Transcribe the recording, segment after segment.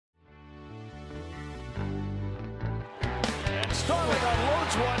Starling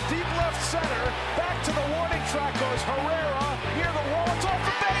unloads one, deep left center. Back to the warning track goes Herrera. Near the wall, it's off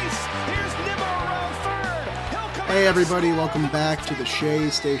the base. Here's Nimmo around third. He'll come. Hey everybody, welcome back to the Shea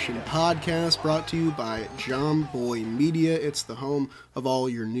Station podcast, brought to you by Jomboy Media. It's the home of all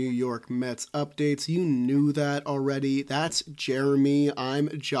your New York Mets updates. You knew that already. That's Jeremy. I'm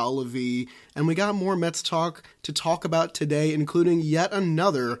Jollivee. And we got more Mets talk to talk about today, including yet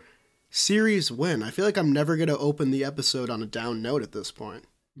another series win. I feel like I'm never going to open the episode on a down note at this point.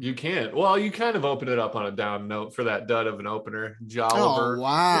 You can't. Well, you kind of opened it up on a down note for that dud of an opener, Jolliver. Oh,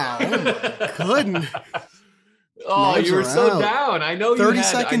 wow. Oh, my goodness. Oh, Knives you were so out. down. I know 30 you had,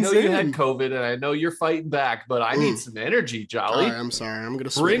 seconds I know you in. had COVID, and I know you're fighting back, but I need some energy, Jolly. All right, I'm sorry. I'm going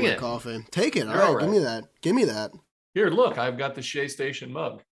to Bring swig my it. coffee. Take it. All You're right, all right. give me that. Give me that. Here, look, I've got the Shea Station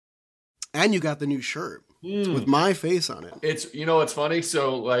mug. And you got the new shirt with my face on it. It's, you know, it's funny.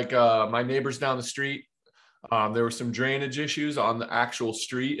 So, like, my neighbors down the street, there were some drainage issues on the actual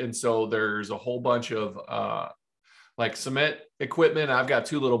street, and so there's a whole bunch of like cement equipment. I've got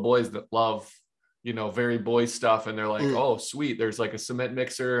two little boys that love, you know, very boy stuff, and they're like, oh, sweet, there's like a cement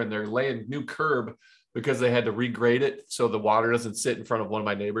mixer, and they're laying new curb because they had to regrade it so the water doesn't sit in front of one of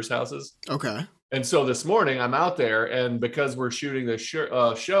my neighbors' houses. Okay. And so this morning I'm out there, and because we're shooting this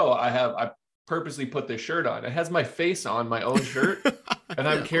show, I purposely put this shirt on. It has my face on my own shirt, and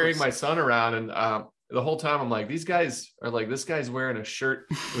I'm carrying my son around, and the whole time I'm like, these guys are like, this guy's wearing a shirt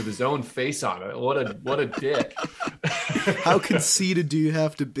with his own face on it. What a dick. How conceited do you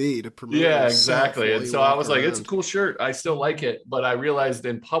have to be to promote? Yeah, yourself exactly. while And you so I walk was like, it's a around? cool shirt. I still like it, but I realized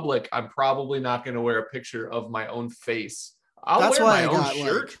in public, I'm probably not going to wear a picture of my own face. That's wear why my I own got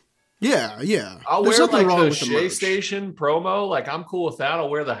shirt. like, yeah. I'll There's wear nothing like wrong the with the Shea merch. Station promo. Like, I'm cool with that. I'll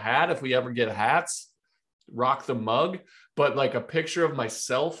wear the hat if we ever get hats. Rock the mug. But like a picture of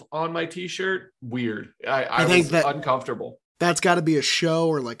myself on my t-shirt, weird. I think was that- uncomfortable. That's got to be a show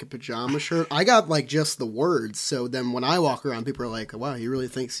or like a pajama shirt. I got like just the words. So then when I walk around, people are like, wow, he really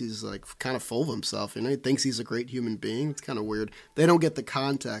thinks he's like kind of full of himself. You know, he thinks he's a great human being. It's kind of weird. They don't get the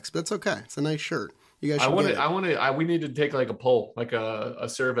context, but it's okay. It's a nice shirt. You guys should We need to take like a poll, like a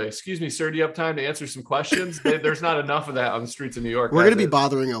survey. Excuse me, sir, do you have time to answer some questions? There's not enough of that on the streets of New York. We're going to be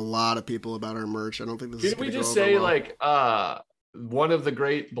bothering a lot of people about our merch. I don't think this is Did we gonna just go over say well. like one of the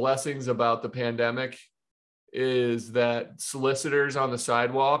great blessings about the pandemic is that solicitors on the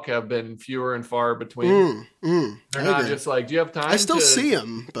sidewalk have been fewer and far between. They're I not agree. just like, do you have time? I still see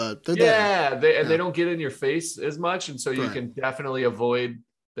them, but they're Yeah, there. they don't get in your face as much, and so you Right. can definitely avoid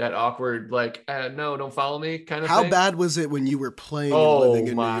that awkward like, no, don't follow me kind of How thing. bad was it when you were playing and Oh living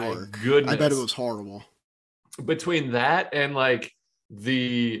in New my York? goodness! I bet it was horrible. Between that and like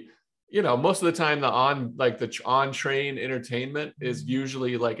the, you know, most of the time the on train entertainment is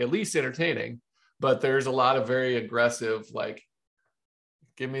usually like at least entertaining, but there's a lot of very aggressive like,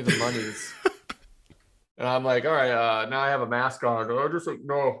 give me the monies. And I'm like, all right, now I have a mask on. Oh, just like,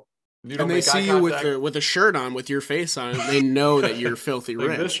 no. You don't And they make see eye you contact. with a shirt on with your face on it. They know that you're filthy Like,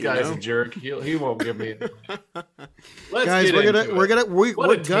 rich. this you guy's know? a jerk. He won't give me. Let's Guys, get we're into gonna it. we're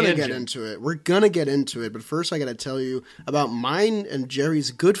What a gonna get tangent. into it. We're gonna get into it, but first I gotta tell you about mine and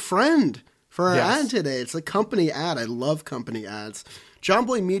Jerry's good friend for our Yes. ad today. It's a company ad. I love company ads.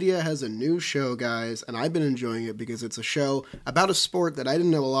 Jomboy Media has a new show, guys, and I've been enjoying it because it's a show about a sport that I didn't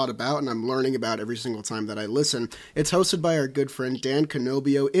know a lot about, and I'm learning about every single time that I listen. It's hosted by our good friend Dan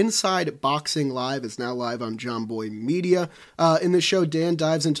Canobio. Inside Boxing Live is now live on Jomboy Media. In the show, Dan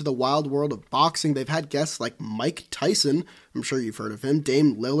dives into the wild world of boxing. They've had guests like Mike Tyson. I'm sure you've heard of him.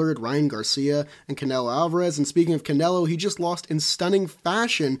 Dame Lillard, Ryan Garcia, and Canelo Alvarez. And speaking of Canelo, he just lost in stunning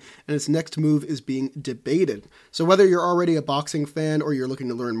fashion, and his next move is being debated. So whether you're already a boxing fan or you're looking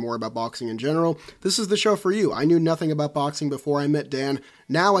to learn more about boxing in general, this is the show for you. I knew nothing about boxing before I met Dan.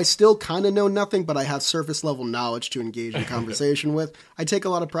 Now I still kind of know nothing, but I have surface level knowledge to engage in conversation with. I take a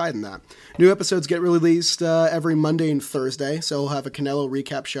lot of pride in that. New episodes get released every Monday and Thursday, so we'll have a Canelo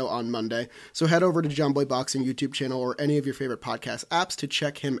recap show on Monday. So head over to Jomboy Boxing YouTube channel or any of your favorite podcast apps to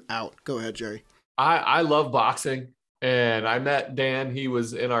check him out. Go ahead, Jerry. I love boxing, and I met Dan. He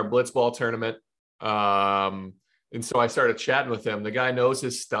was in our Blitzball tournament. And so I started chatting with him. The guy knows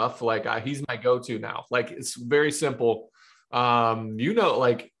his stuff. Like he's my go-to now. Like it's very simple. You know,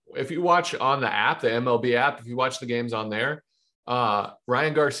 like if you watch on the app, the MLB app, if you watch the games on there,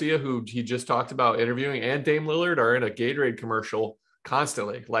 Ryan Garcia, who he just talked about interviewing, and Dame Lillard are in a Gatorade commercial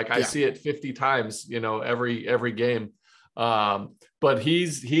constantly. Like I see it 50 times, you know, every game. But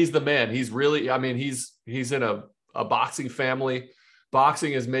he's the man. He's really, I mean, he's in a boxing family.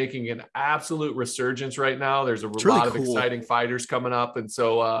 boxing is making an absolute resurgence right now. There's a It's lot really of cool. exciting fighters coming up. And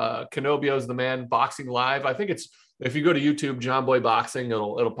so Canobio's the man. Boxing Live. I think it's, if you go to YouTube, John Boy Boxing,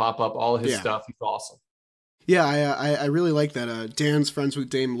 it'll pop up all of his stuff. He's awesome. Yeah, I really like that. Dan's friends with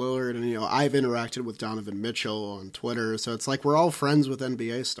Dame Lillard, and I've interacted with Donovan Mitchell on Twitter, so it's like we're all friends with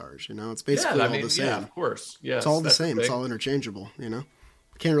NBA stars. It's basically all the same. Yeah, of course. Yeah, it's all the same. It's all interchangeable.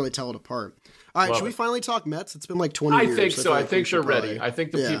 Can't really tell it apart. All right, should we finally talk Mets? It's been like 20 years. I think so. I think they're ready. Probably, I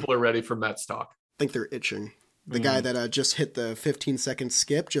think the people are ready for Mets talk. I think they're itching. The guy that just hit the 15-second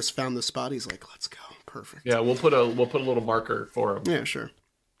skip just found the spot. He's like, let's go. Perfect. Yeah, we'll put a little marker for him. Yeah, sure.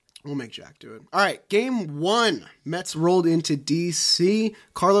 We'll make Jack do it. All right, game 1. Mets rolled into D.C.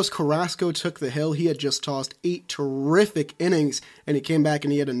 Carlos Carrasco took the hill. He had just tossed 8 terrific innings, and he came back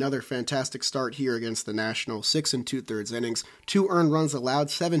and he had another fantastic start here against the Nationals. 6 2/3 innings, 2 earned runs allowed,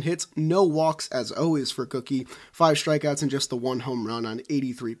 7 hits, no walks as always for Cookie, 5 strikeouts, and just the 1 home run on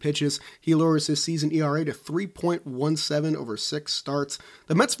 83 pitches. He lowers his season ERA to 3.17 over 6 starts.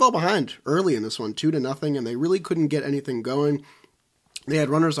 The Mets fell behind early in this one, 2-0, and they really couldn't get anything going. They had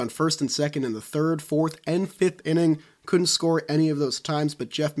runners on first and second in the 3rd, 4th, and 5th inning. Couldn't score any of those times, but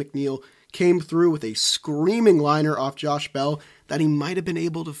Jeff McNeil came through with a screaming liner off Josh Bell that he might have been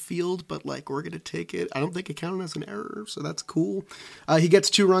able to field, but we're going to take it. I don't think it counted as an error, so that's cool. He gets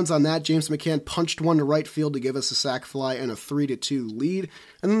 2 runs on that. James McCann punched one to right field to give us a sac fly and a 3-2 lead.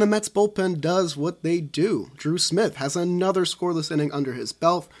 And then the Mets bullpen does what they do. Drew Smith has another scoreless inning under his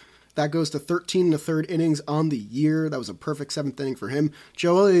belt. That goes to 13 1/3 innings on the year. That was a perfect 7th inning for him.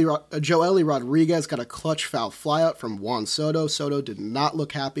 Joely Rodriguez got a clutch foul flyout from Juan Soto. Soto did not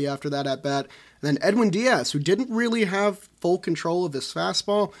look happy after that at bat. And then Edwin Diaz, who didn't really have full control of his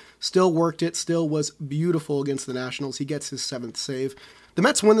fastball, still worked it, still was beautiful against the Nationals. He gets his 7th save. The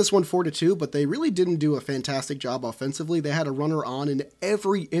Mets win this one 4-2, but they really didn't do a fantastic job offensively. They had a runner on in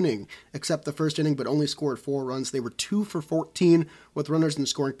every inning except the first inning, but only scored 4 runs. They were 2 for 14 with runners in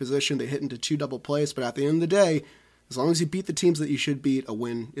scoring position. They hit into 2 double plays, but at the end of the day, as long as you beat the teams that you should beat, a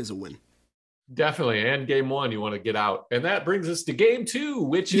win is a win. Definitely. And game 1, you want to get out. And that brings us to game 2,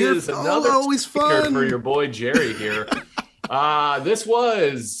 which is another always fun for your boy Jerry here. This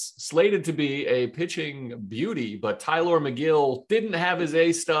was slated to be a pitching beauty, but Tyler McGill didn't have his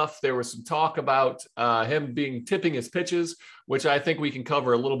A stuff. There was some talk about him tipping his pitches, which I think we can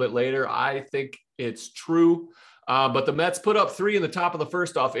cover a little bit later. I think it's true. But the Mets put up 3 in the top of the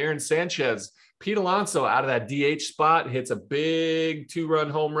first off Aaron Sanchez. Pete Alonso out of that DH spot hits a big 2-run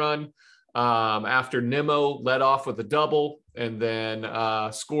home run after Nimmo led off with a double and then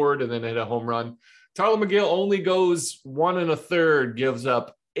scored and then hit a home run. Tyler McGill only goes 1 1/3, gives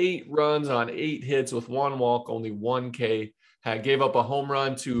up 8 runs on 8 hits with 1 walk, only 1 K. Gave up a home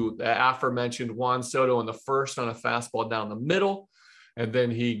run to the aforementioned Juan Soto in the first on a fastball down the middle. And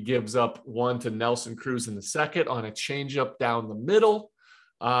then he gives up 1 to Nelson Cruz in the second on a changeup down the middle.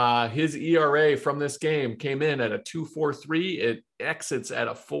 His ERA from this game came in at a 2.43. It exits at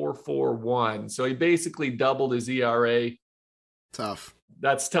a 4.41. So he basically doubled his ERA. Tough.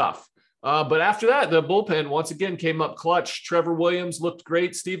 That's tough. But after that, the bullpen once again came up clutch. Trevor Williams looked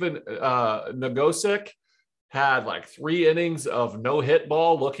great. Steven Nogosek had 3 innings of no-hit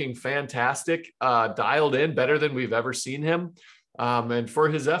ball, looking fantastic, dialed in, better than we've ever seen him. And for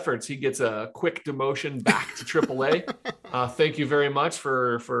his efforts, he gets a quick demotion back to AAA. Thank you very much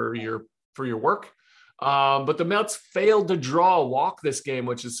for your work. But the Mets failed to draw a walk this game,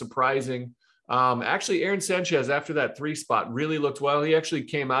 which is surprising. Actually, Aaron Sanchez, after that 3 spot, really looked well. He actually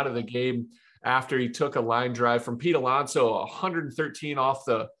came out of the game after he took a line drive from Pete Alonso, 113 off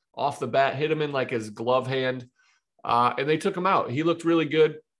the bat, hit him in his glove hand, and they took him out. He looked really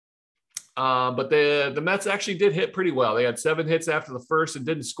good. But the Mets actually did hit pretty well. They had 7 hits after the first and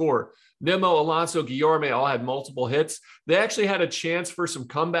didn't score. Nimmo, Alonso, Guillorme all had multiple hits. They actually had a chance for some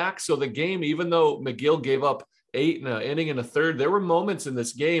comebacks. So the game, even though McGill gave up 8 in an inning and a third, there were moments in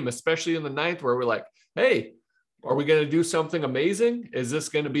this game, especially in the 9th, where we're like, hey, are we going to do something amazing? Is this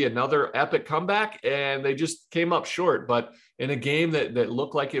going to be another epic comeback? And they just came up short. But in a game that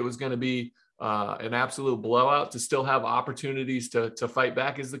looked like it was going to be an absolute blowout, to still have opportunities to fight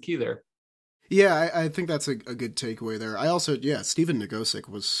back is the key there. Yeah, I think that's a good takeaway there. I also, Steven Nogosek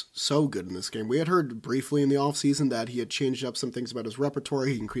was so good in this game. We had heard briefly in the offseason that he had changed up some things about his repertoire.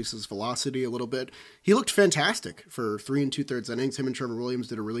 He increased his velocity a little bit. He looked fantastic for 3 2/3 innings. Him and Trevor Williams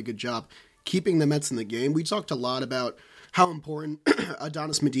did a really good job keeping the Mets in the game. We talked a lot about how important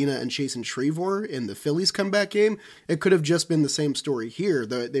Adonis Medina and Chasen Shreve were in the Phillies comeback game. It could have just been the same story here.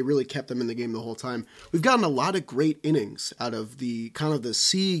 They really kept them in the game the whole time. We've gotten a lot of great innings out of the kind of the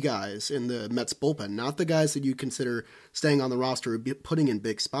C guys in the Mets bullpen, not the guys that you consider staying on the roster or putting in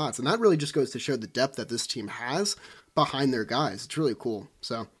big spots. And that really just goes to show the depth that this team has behind their guys. It's really cool.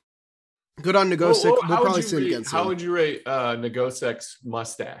 So good on Nogosek. We'll probably see him again soon. How would you rate Nogosek's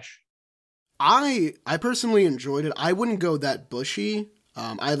mustache? I personally enjoyed it. I wouldn't go that bushy.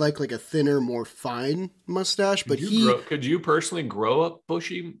 I like a thinner, more fine mustache. But could you personally grow a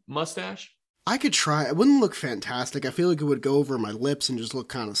bushy mustache? I could try. It wouldn't look fantastic. I feel like it would go over my lips and just look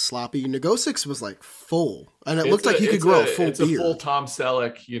kind of sloppy. Nogosek's was full, and it looked like he could grow a full beard. It's a full Tom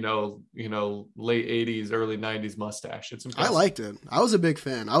Selleck, late '80s, early '90s mustache. It's impressive. I liked it. I was a big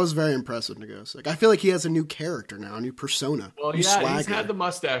fan. I was very impressed with Nogosek. I feel like he has a new character now, a new persona. Well, yeah, swagger. He's had the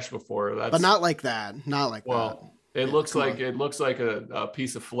mustache before, but not like that. Not like that. Well, it looks like a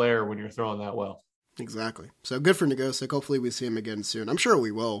piece of flair when you're throwing that well. Exactly. So good for Nogosek. Hopefully we see him again soon. I'm sure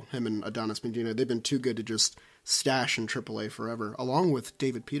we will. Him and Adonis Medina, they've been too good to just stash in AAA forever, along with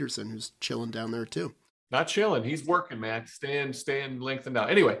David Peterson, who's chilling down there too. Not chilling. He's working, man. Staying lengthened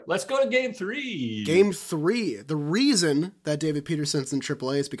out. Anyway, let's go to Game 3. Game 3. The reason that David Peterson's in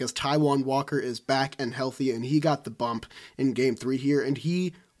AAA is because Taijuan Walker is back and healthy, and he got the bump in Game 3 here, and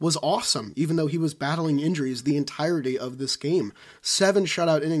he was awesome, even though he was battling injuries the entirety of this game. 7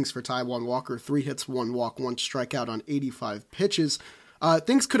 shutout innings for Taijuan Walker, 3 hits, 1 walk, 1 strikeout on 85 pitches.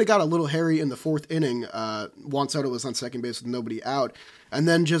 Things could have got a little hairy in the 4th inning. Juan Soto was on second base with nobody out. And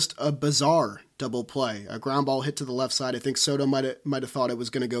then just a bizarre double play. A ground ball hit to the left side. I think Soto might have thought it was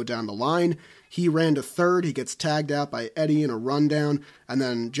going to go down the line. He ran to third. He gets tagged out by Eddie in a rundown. And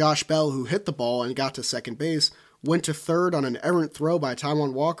then Josh Bell, who hit the ball and got to second base, went to third on an errant throw by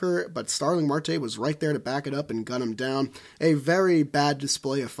Taijuan Walker, but Starling Marte was right there to back it up and gun him down. A very bad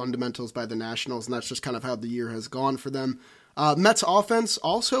display of fundamentals by the Nationals, and that's just kind of how the year has gone for them. Mets offense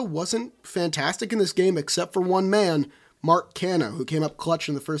also wasn't fantastic in this game, except for one man, Mark Canha, who came up clutch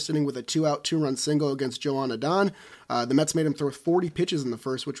in the first inning with a 2-out, 2-run single against Joan Adon. The Mets made him throw 40 pitches in the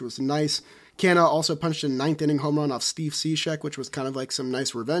first, which was nice. Canha also punched a 9th inning home run off Steve Cishek, which was kind of like some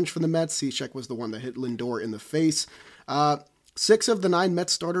nice revenge for the Mets. Cishek was the one that hit Lindor in the face. 6 of the 9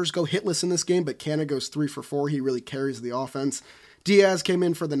 Mets starters go hitless in this game, but Canha goes 3 for 4. He really carries the offense. Diaz came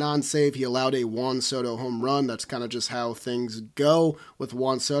in for the non-save. He allowed a Juan Soto home run. That's kind of just how things go with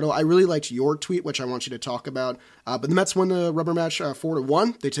Juan Soto. I really liked your tweet, which I want you to talk about. But the Mets win the rubber match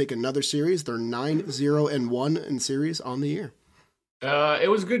 4-1. They take another series. They're 9-0-1 in series on the year. It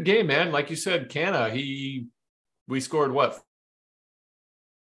was a good game, man. Like you said, Canha, we scored what?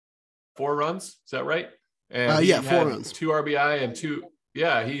 4 runs? Is that right? And 4 runs. 2 RBI and 2.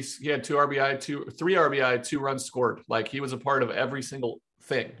 Yeah, he had 3 RBI, 2 runs scored. Like he was a part of every single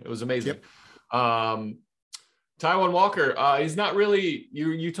thing. It was amazing. Yep. Taijuan Walker, he's not really.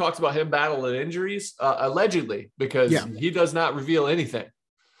 You talked about him battling injuries, allegedly, because he does not reveal anything.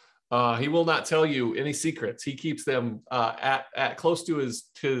 He will not tell you any secrets. He keeps them at close to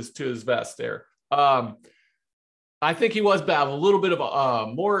his vest there. I think he was battling a little bit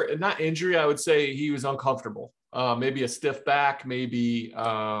of more, not injury. I would say he was uncomfortable. Maybe a stiff back. Maybe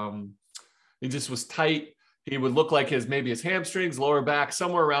he just was tight. He would look like his hamstrings, lower back,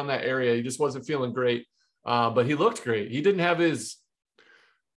 somewhere around that area. He just wasn't feeling great. But he looked great. He didn't have his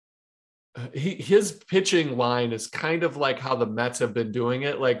pitching line is kind of like how the Mets have been doing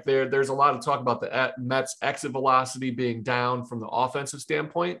it. Like there's a lot of talk about the Mets exit velocity being down from the offensive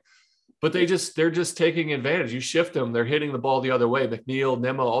standpoint, but they're just taking advantage. You shift them, they're hitting the ball the other way. McNeil,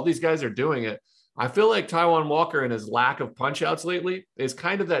 Nimmo, all these guys are doing it. I feel like Taijuan Walker and his lack of punch outs lately is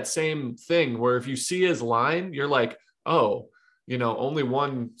kind of that same thing where if you see his line, you're like, oh, only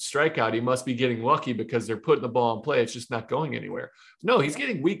 1 strikeout. He must be getting lucky because they're putting the ball in play. It's just not going anywhere. No, he's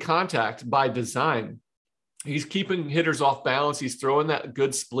getting weak contact by design. He's keeping hitters off balance. He's throwing that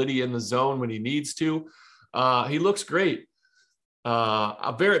good splitty in the zone when he needs to. He looks great.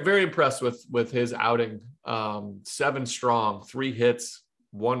 I'm very, very impressed with his outing. 7 strong, 3 hits,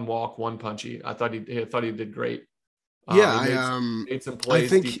 1 walk, 1 punchy. I thought he did great. Yeah, made some plays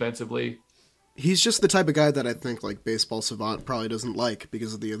defensively. He's just the type of guy that I think like Baseball Savant probably doesn't like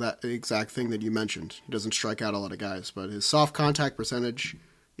because of that exact thing that you mentioned. He doesn't strike out a lot of guys, but his soft contact percentage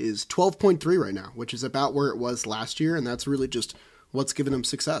is 12.3 right now, which is about where it was last year, and that's really just what's given him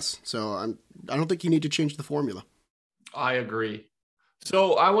success. So I don't think you need to change the formula. I agree.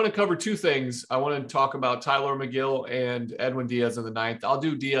 So I want to cover 2 things. I want to talk about Tyler McGill and Edwin Diaz in the 9th. I'll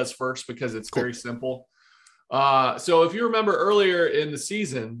do Diaz first because it's very simple. So if you remember earlier in the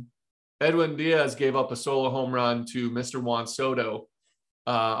season, Edwin Diaz gave up a solo home run to Mr. Juan Soto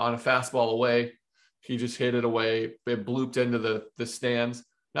on a fastball away. He just hit it away. It blooped into the stands.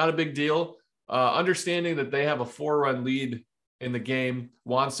 Not a big deal. Understanding that they have a 4-run lead in the game.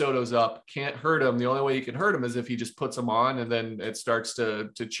 Juan Soto's up. Can't hurt him. The only way you can hurt him is if he just puts him on and then it starts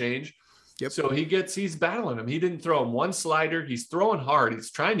to change. Yep. So he's battling him. He didn't throw him one slider. He's throwing hard.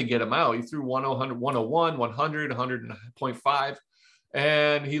 He's trying to get him out. He threw 101, 100, 100.5.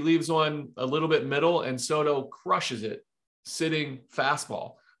 And he leaves one a little bit middle, and Soto crushes it, sitting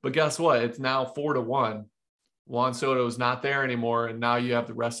fastball. But guess what? It's now 4-1. Juan Soto is not there anymore, and now you have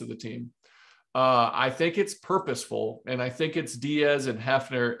the rest of the team. I think it's purposeful, and I think it's Diaz and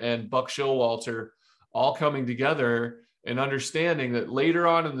Hefner and Buck Showalter all coming together and understanding that later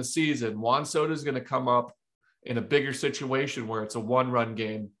on in the season, Juan Soto is going to come up in a bigger situation where it's a 1-run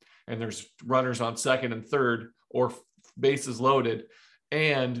game and there's runners on second and third or bases loaded,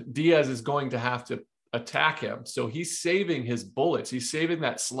 and Diaz is going to have to attack him. So he's saving his bullets. He's saving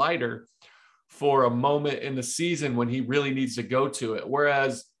that slider for a moment in the season when he really needs to go to it.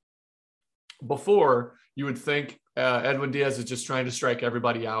 Whereas before, you would think Edwin Diaz is just trying to strike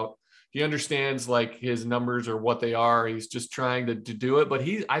everybody out. He understands like his numbers are what they are. He's just trying to do it. But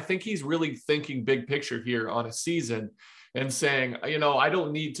I think he's really thinking big picture here on a season and saying, I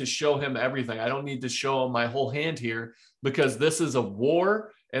don't need to show him everything. I don't need to show him my whole hand here because this is a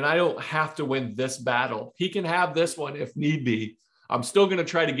war and I don't have to win this battle. He can have this one if need be. I'm still going to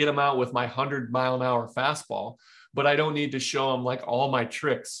try to get him out with my 100-mile-an-hour fastball, but I don't need to show him like all my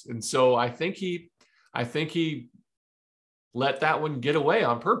tricks. And so I think he let that one get away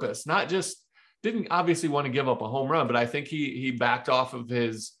on purpose. Not just didn't obviously want to give up a home run, but I think he backed off of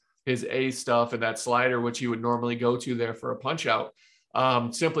his A stuff and that slider, which he would normally go to there for a punch out,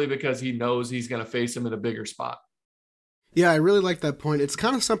 simply because he knows he's going to face him in a bigger spot. Yeah, I really like that point. It's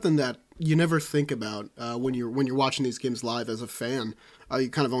kind of something that you never think about when you're watching these games live as a fan. You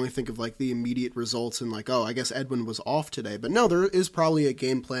kind of only think of like the immediate results and like, oh, I guess Edwin was off today. But no, there is probably a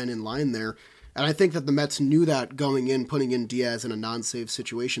game plan in line there. And I think that the Mets knew that going in, putting in Diaz in a non-save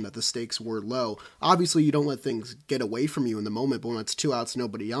situation, that the stakes were low. Obviously, you don't let things get away from you in the moment, but when it's 2 outs,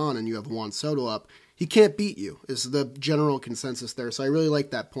 nobody on, and you have Juan Soto up, he can't beat you, is the general consensus there. So I really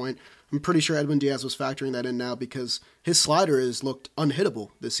like that point. I'm pretty sure Edwin Diaz was factoring that in now because his slider has looked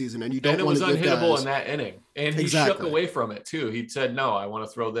unhittable this season, and you don't want to give guys... And it was unhittable in that inning. And he shook away from it, too. He said, no, I want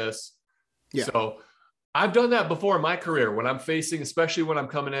to throw this. Yeah. So I've done that before in my career when I'm facing, especially when I'm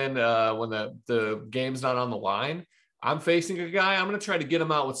coming in, when the game's not on the line, I'm facing a guy, I'm going to try to get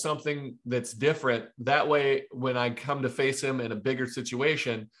him out with something that's different. That way, when I come to face him in a bigger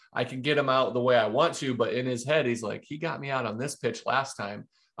situation, I can get him out the way I want to. But in his head, he's like, he got me out on this pitch last time.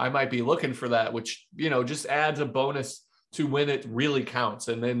 I might be looking for that, which, just adds a bonus to when it really counts.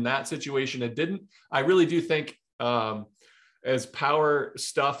 And in that situation, it didn't. I really do think as power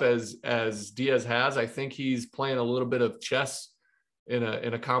stuff as Diaz has, I think he's playing a little bit of chess in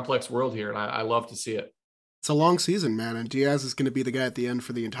a complex world here. And I love to see it. It's a long season, man, and Diaz is going to be the guy at the end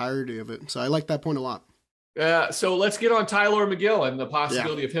for the entirety of it. So I like that point a lot. So let's get on Tylor Megill and the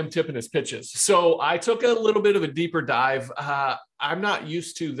possibility of him tipping his pitches. So I took a little bit of a deeper dive. I'm not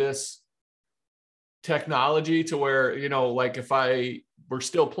used to this technology to where, like if I were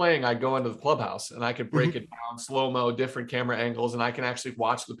still playing, I'd go into the clubhouse and I could break it down, slow-mo, different camera angles, and I can actually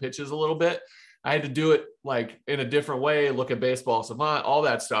watch the pitches a little bit. I had to do it like in a different way, look at Baseball Savant, all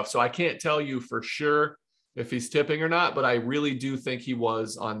that stuff. So I can't tell you for sure if he's tipping or not, but I really do think he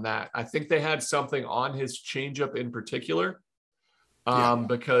was on that. I think they had something on his changeup in particular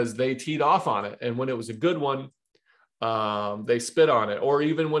because they teed off on it. And when it was a good one, they spit on it. Or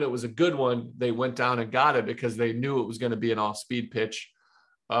even when it was a good one, they went down and got it because they knew it was going to be an off-speed pitch.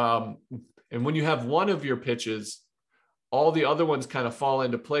 And when you have one of your pitches, all the other ones kind of fall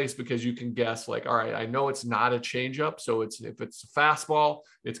into place because you can guess like, all right, I know it's not a changeup. So if it's a fastball,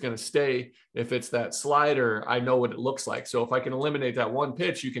 it's going to stay. If it's that slider, I know what it looks like. So if I can eliminate that one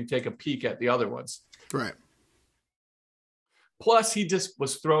pitch, you can take a peek at the other ones. Right. Plus he just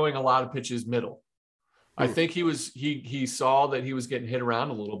was throwing a lot of pitches middle. I think he saw that he was getting hit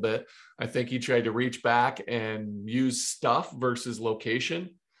around a little bit. I think he tried to reach back and use stuff versus location.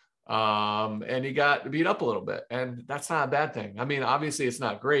 And he got beat up a little bit, and that's not a bad thing. I mean, obviously it's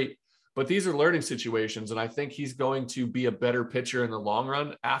not great, but these are learning situations. And I think he's going to be a better pitcher in the long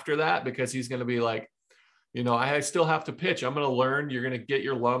run after that, because he's going to be like, I still have to pitch. I'm going to learn. You're going to get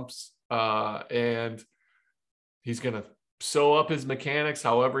your lumps. And he's going to sew up his mechanics,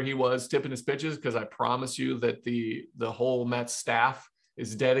 however he was tipping his pitches. Cause I promise you that the whole Mets staff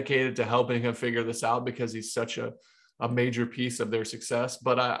is dedicated to helping him figure this out because he's such a a major piece of their success.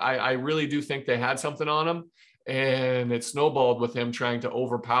 But I really do think they had something on him, and it snowballed with him trying to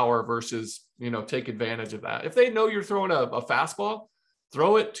overpower versus, take advantage of that. If they know you're throwing a fastball,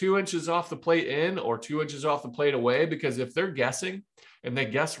 throw it 2 inches off the plate in or 2 inches off the plate away, because if they're guessing and they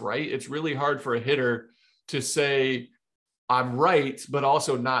guess right, it's really hard for a hitter to say, I'm right, but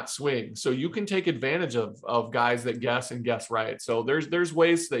also not swing. So you can take advantage of guys that guess and guess right. So there's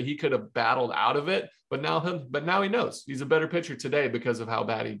ways that he could have battled out of it, but now he knows he's a better pitcher today because of how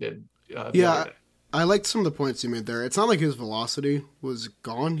bad he did. I liked some of the points you made there. It's not like his velocity was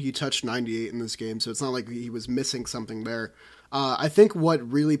gone. He touched 98 in this game, so it's not like he was missing something there. I think what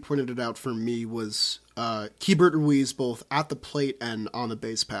really pointed it out for me was Keibert Ruiz, both at the plate and on the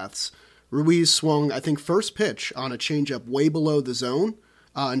base paths. Ruiz swung, I think, first pitch on a changeup way below the zone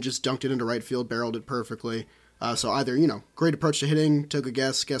and just dunked it into right field, barreled it perfectly. So either, great approach to hitting, took a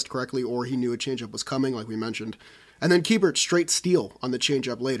guessed correctly, or he knew a changeup was coming, like we mentioned. And then Keibert straight steal on the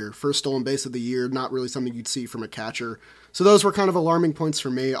changeup later. First stolen base of the year, not really something you'd see from a catcher. So those were kind of alarming points for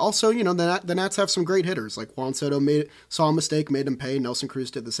me. Also, the Nats have some great hitters. Like Juan Soto saw a mistake, made him pay. Nelson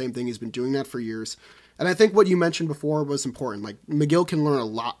Cruz did the same thing. He's been doing that for years. And I think what you mentioned before was important. Like, Megill can learn a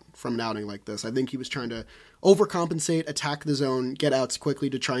lot from an outing like this. I think he was trying to overcompensate, attack the zone, get outs quickly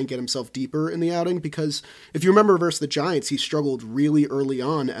to try and get himself deeper in the outing, because if you remember versus the Giants, he struggled really early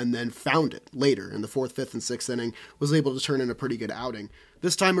on and then found it later in the 4th, 5th, and 6th inning, was able to turn in a pretty good outing.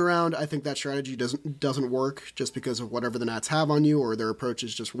 This time around, I think that strategy doesn't work just because of whatever the Nats have on you or their approach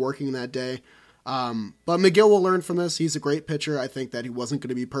is just working that day. But Megill will learn from this. He's a great pitcher. I think that he wasn't going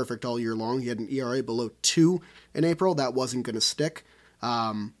to be perfect all year long. He had an ERA below 2 in April. That wasn't going to stick.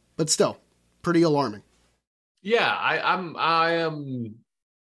 But still, pretty alarming. Yeah, I am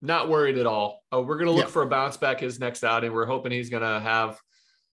not worried at all. We're going to look for a bounce back his next outing. We're hoping he's going to have,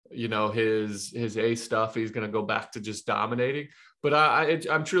 his A stuff. He's going to go back to just dominating. But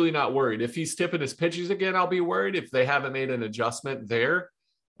I'm truly not worried. If he's tipping his pitches again, I'll be worried. If they haven't made an adjustment there,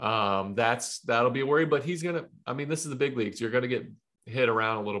 that'll be a worry. But he's going to, this is the big leagues. You're going to get hit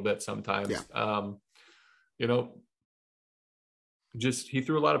around a little bit sometimes. Yeah. Just he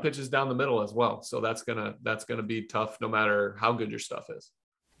threw a lot of pitches down the middle as well. So that's gonna be tough no matter how good your stuff is.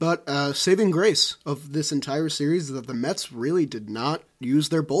 But saving grace of this entire series is that the Mets really did not use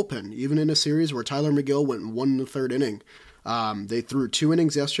their bullpen, even in a series where Tyler Megill went 1 1/3 inning. They threw 2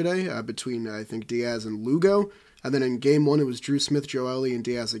 innings yesterday between, I think, Diaz and Lugo. And then in game 1, it was Drew Smith, Joe Ellie, and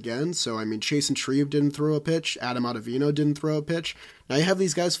Diaz again. So, Chasen Shreve didn't throw a pitch. Adam Ottavino didn't throw a pitch. Now you have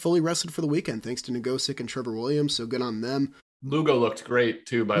these guys fully rested for the weekend, thanks to Nogosek and Trevor Williams. So good on them. Lugo looked great,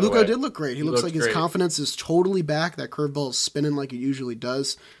 too, by the way. Lugo did look great. He looks like his confidence is totally back. That curveball is spinning like it usually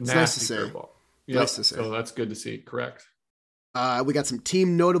does. It's nice to say. Curveball. Yep. Nice to say. So that's good to see. Correct. We got some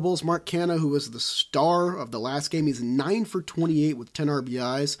team notables. Mark Canha, who was the star of the last game, he's 9 for 28 with 10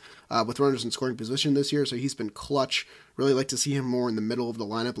 RBIs with runners in scoring position this year, so he's been clutch. Really like to see him more in the middle of the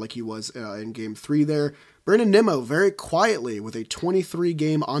lineup like he was in Game 3 there. Brandon Nimmo, very quietly with a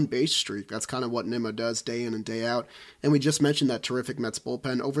 23-game on-base streak. That's kind of what Nimmo does day in and day out. And we just mentioned that terrific Mets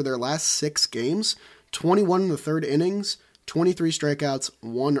bullpen. Over their last 6 games, 21 in the 3rd innings, 23 strikeouts,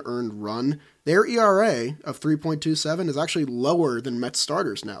 1 earned run. Their ERA of 3.27 is actually lower than Mets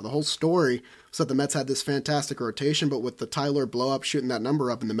starters now. The whole story was that the Mets had this fantastic rotation, but with the Tyler blow-up shooting that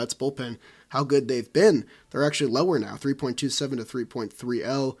number up in the Mets bullpen, how good they've been, they're actually lower now, 3.27 to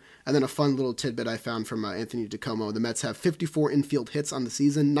 3.30. And then a fun little tidbit I found from Anthony DiComo. The Mets have 54 infield hits on the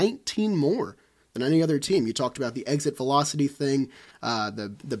season, 19 more than any other team. You talked about the exit velocity thing,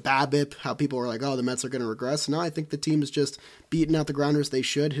 the BABIP, how people were like, oh, the Mets are going to regress. No, I think the team is just beating out the grounders they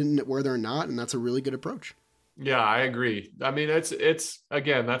should, hitting it where they're not, and that's a really good approach. Yeah, I agree. It's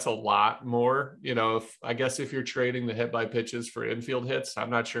again, that's a lot more. If you're trading the hit by pitches for infield hits, I'm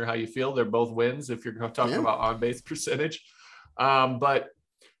not sure how you feel. They're both wins if you're talking about on-base percentage. But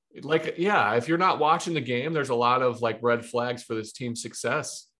if you're not watching the game, there's a lot of red flags for this team's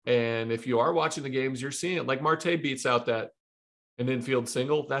success. And if you are watching the games, you're seeing it. Like Marte beats out an infield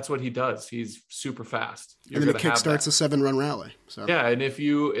single. That's what he does. He's super fast. And then it kickstarts a 7-run rally. So yeah, and if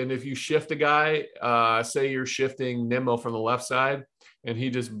you shift a guy, say you're shifting Nimmo from the left side, and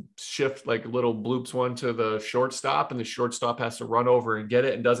he just shifts little bloops one to the shortstop, and the shortstop has to run over and get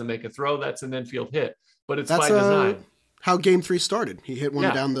it and doesn't make a throw, that's an infield hit. But it's by design. How Game 3 started. He hit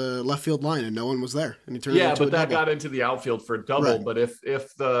one down the left field line and no one was there, and he turned it into a double. Got into the outfield for a double. Right. But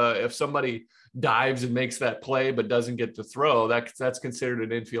if somebody dives and makes that play but doesn't get the throw, that's considered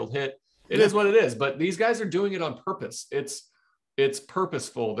an infield hit. It is what it is. But these guys are doing it on purpose. It's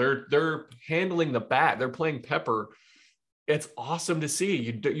purposeful. They're handling the bat. They're playing pepper. It's awesome to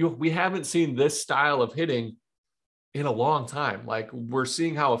see. We haven't seen this style of hitting in a long time. Like, we're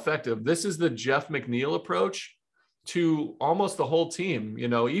seeing how effective this is. The Jeff McNeil approach to almost the whole team.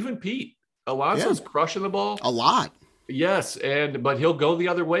 Even Pete Alonso's crushing the ball a lot. Yes, but he'll go the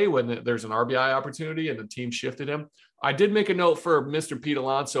other way when there's an RBI opportunity and the team shifted him. I did make a note for Mr. Pete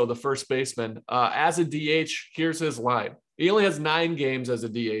Alonso, the first baseman. As a DH, here's his line. He only has 9 games as a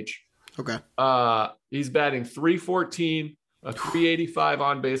DH. Okay. He's batting .314, a .385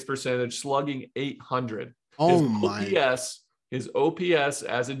 on base percentage, slugging .800. Oh my! His OPS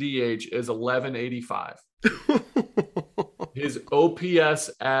as a DH is .1185. His OPS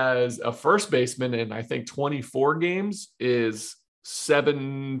as a first baseman in, I think, 24 games is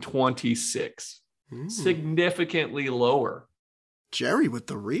 .726. Significantly lower. Jerry with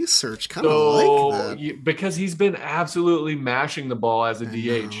the research, kind of like that. Because he's been absolutely mashing the ball as a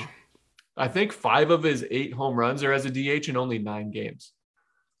DH. I think 5 of his 8 home runs are as a DH in only 9 games.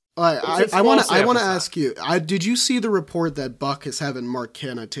 I want to ask you, did you see the report that Buck is having Mark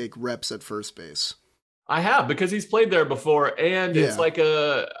Canha take reps at first base? I have, because he's played there before, and it's like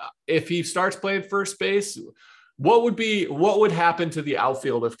if he starts playing first base, what would happen to the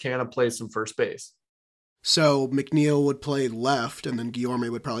outfield if Canha plays some first base? So McNeil would play left, and then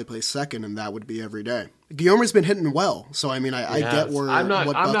Guillorme would probably play second, and that would be every day. Guillorme's been hitting well, so I mean, I get where I'm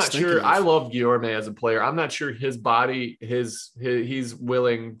not sure. I love Guillorme as a player. I'm not sure his body, he's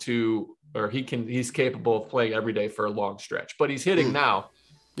willing to, or he's capable of playing every day for a long stretch. But he's hitting now.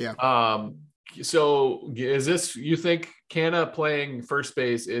 Yeah. So is this, you think Canha playing first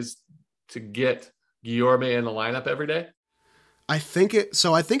base is to get Guillorme in the lineup every day? I think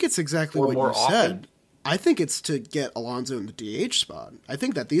it's exactly what you said. I think it's to get Alonso in the DH spot. I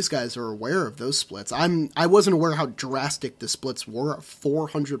think that these guys are aware of those splits. I wasn't aware how drastic the splits were. A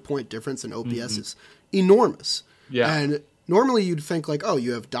 400-point difference in OPS is enormous. Yeah. And normally you'd think like, oh,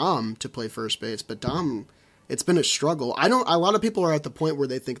 you have Dom to play first base, but Dom, it's been a struggle. A lot of people are at the point where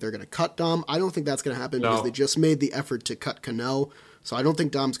they think they're going to cut Dom. I don't think that's going to happen because they just made the effort to cut Cano. So I don't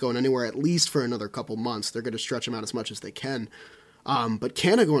think Dom's going anywhere, at least for another couple months. They're going to stretch him out as much as they can. But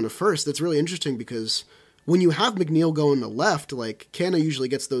Canha going to first, that's really interesting because when you have McNeil going to left, like Canha usually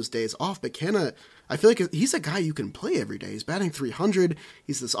gets those days off, but Canha, I feel like he's a guy you can play every day. He's batting .300.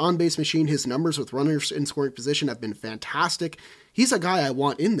 He's this on-base machine. His numbers with runners in scoring position have been fantastic. He's a guy I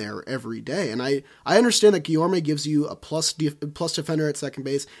want in there every day. And I understand that Guillorme gives you a plus defender at second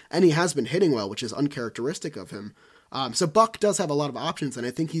base, and he has been hitting well, which is uncharacteristic of him. So Buck does have a lot of options, and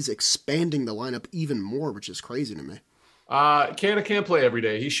I think he's expanding the lineup even more, which is crazy to me. Canha can't play every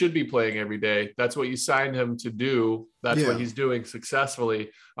day. He should be playing every day. That's what you signed him to do. That's what he's doing successfully.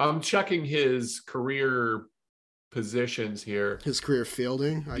 I'm checking his career positions here. His career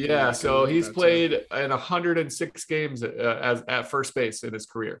fielding? So he's played in 106 games at first base in his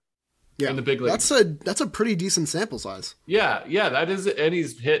career. Yeah, in the big league. That's a pretty decent sample size. Yeah, that is, and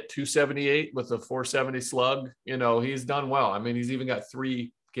he's hit .278 with a .470 slug. He's done well. I mean, he's even got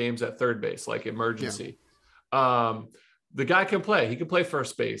 3 games at third base, like emergency. Yeah. The guy can play. He can play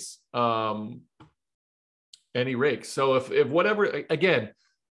first base, and he rakes. So if whatever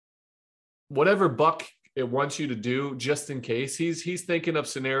Buck it wants you to do, just in case, he's thinking of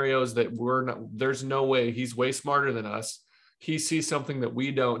scenarios that there's no way. He's way smarter than us. He sees something that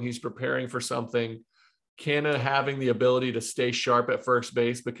we don't. He's preparing for something. Canha having the ability to stay sharp at first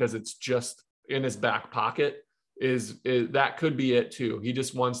base because it's just in his back pocket is that could be it too. He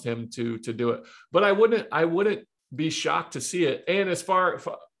just wants him to do it. But I wouldn't be shocked to see it. And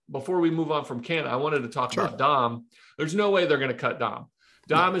before we move on from Canha, I wanted to talk about Dom. There's no way they're going to cut Dom.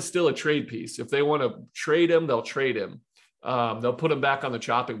 Dom is still a trade piece. If they want to trade him, they'll trade him. They'll put him back on the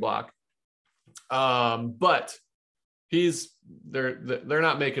chopping block. But they're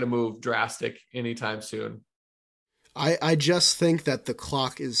not making a move drastic anytime soon. I just think that the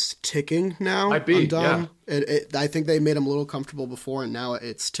clock is ticking now. Might be, Dom. Yeah. I think they made him a little comfortable before, and now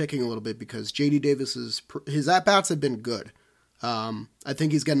it's ticking a little bit because J.D. Davis his at-bats have been good. I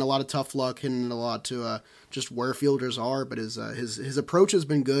think he's getting a lot of tough luck, hitting a lot to just where fielders are, but his approach has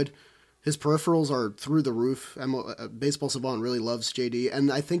been good. His peripherals are through the roof. Baseball Savant really loves J.D., and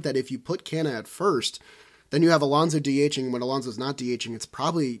I think that if you put Canha at first, then you have Alonso DHing. When Alonso's not DHing, it's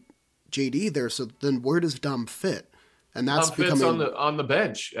probably J.D. there, so then where does Dom fit? And that's becoming on the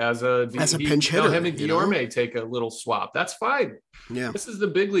bench as a pinch hitter. Him and Guillorme take a little swap. That's fine. Yeah, this is the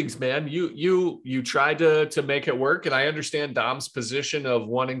big leagues, man. You tried to make it work, and I understand Dom's position of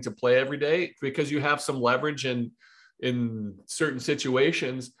wanting to play every day because you have some leverage in certain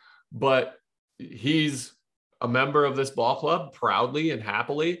situations. But he's a member of this ball club proudly and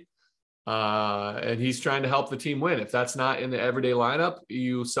happily. And he's trying to help the team win. If that's not in the everyday lineup,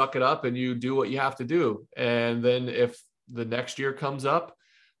 you suck it up and you do what you have to do. And then if the next year comes up,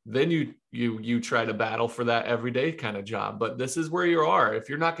 then you try to battle for that everyday kind of job. But this is where you are. If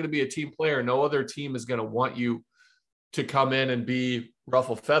you're not going to be a team player, no other team is going to want you to come in and be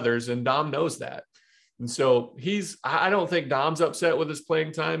ruffle feathers. And Dom knows that. And so I don't think Dom's upset with his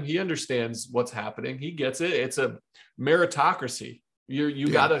playing time. He understands what's happening. He gets it. It's a meritocracy.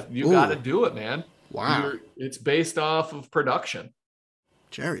 You gotta do it, man. Wow. It's based off of production.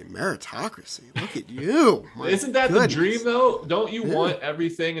 Jerry, meritocracy. Look at you. Isn't that the dream, though? Don't you want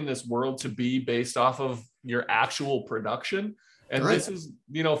everything in this world to be based off of your actual production? And this is,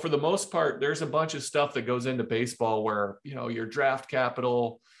 for the most part, there's a bunch of stuff that goes into baseball where, your draft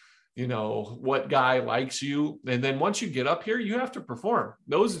capital, what guy likes you. And then once you get up here, you have to perform.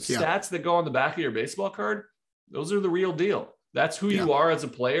 Those stats that go on the back of your baseball card, those are the real deal. That's who you are as a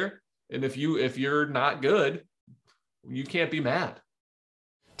player. And if you're not good, you can't be mad.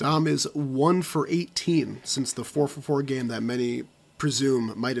 Dom is 1 for 18 since the 4-for-4 game that many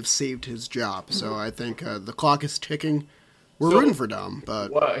presume might have saved his job. So I think the clock is ticking. We're rooting for Dom,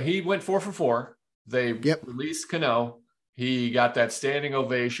 but he went 4-for-4. They released Cano. He got that standing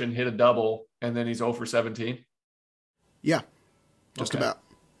ovation, hit a double, and then he's 0 for 17. Yeah, just about.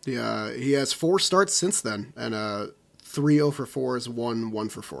 Yeah, he has 4 starts since then, and 3 0 for 4s, 1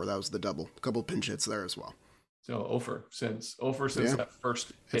 for 4. That was the double. A couple pinch hits there as well. So 0 for since that first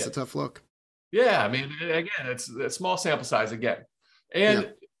hit. It's a tough look. Yeah, I mean, again, it's a small sample size again,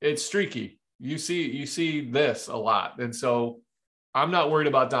 and it's streaky. You see this a lot, and so I'm not worried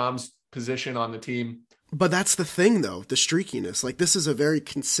about Dom's position on the team. But that's the thing, though, the streakiness. Like, this is a very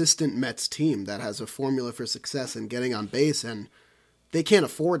consistent Mets team that has a formula for success and getting on base, and they can't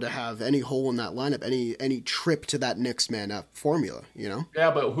afford to have any hole in that lineup, any trip to that next man up formula,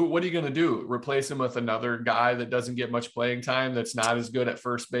 Yeah, but what are you going to do? Replace him with another guy that doesn't get much playing time, that's not as good at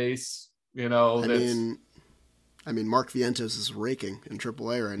first base? I mean, Mark Vientos is raking in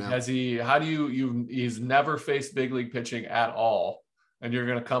AAA right now. Has he? How do he's never faced big league pitching at all, and you're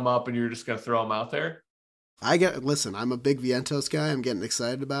going to come up and you're just going to throw him out there? Listen, I'm a big Vientos guy. I'm getting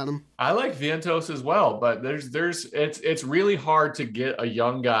excited about him. I like Vientos as well, but it's really hard to get a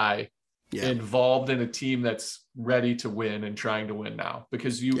young guy involved in a team that's ready to win and trying to win now,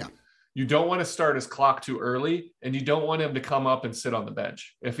 because you don't want to start his clock too early, and you don't want him to come up and sit on the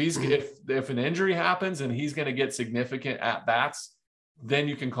bench. If if an injury happens and he's going to get significant at bats, then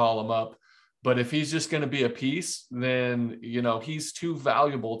you can call him up. But if he's just going to be a piece, then, he's too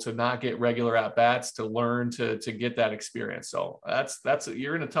valuable to not get regular at-bats to learn to get that experience. So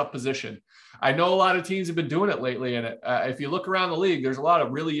you're in a tough position. I know a lot of teams have been doing it lately. And if you look around the league, there's a lot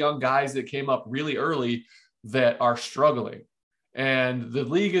of really young guys that came up really early that are struggling. And the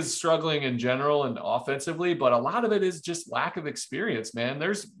league is struggling in general and offensively, but a lot of it is just lack of experience, man.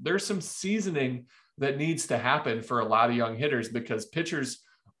 There's some seasoning that needs to happen for a lot of young hitters, because pitchers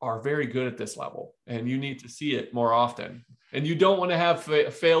are very good at this level, and you need to see it more often. And you don't want to have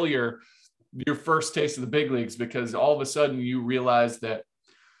failure your first taste of the big leagues, because all of a sudden you realize that,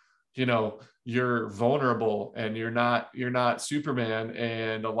 you're vulnerable and you're not Superman.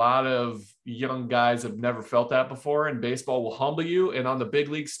 And a lot of young guys have never felt that before, and baseball will humble you. And on the big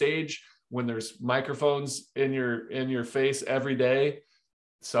league stage, when there's microphones in your face every day,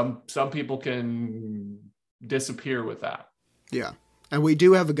 some people can disappear with that. Yeah. And we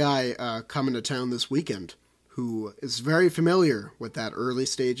do have a guy coming to town this weekend who is very familiar with that early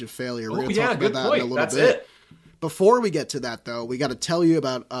stage of failure. We're going to talk about that in a little bit. Before we get to that, though, we got to tell you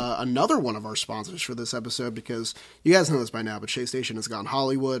about another one of our sponsors for this episode, because you guys know this by now, but Shea Station has gone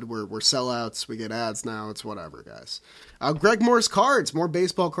Hollywood. We're sellouts. We get ads now. It's whatever, guys. Greg Morris Cards, more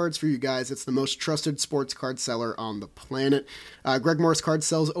baseball cards for you guys. It's the most trusted sports card seller on the planet. Greg Morris Cards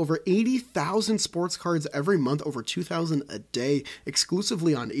sells over 80,000 sports cards every month, over 2,000 a day,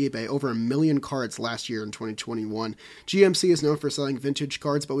 exclusively on eBay. Over 1 million cards last year in 2021. GMC is known for selling vintage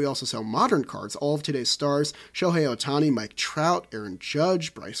cards, but we also sell modern cards. All of today's stars: Shohei Ohtani, Mike Trout, Aaron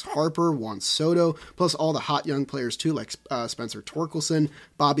Judge, Bryce Harper, Juan Soto, plus all the hot young players too, like Spencer Torkelson,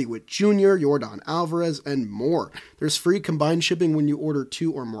 Bobby Witt Jr., Yordan Alvarez, and more. There's free combined shipping when you order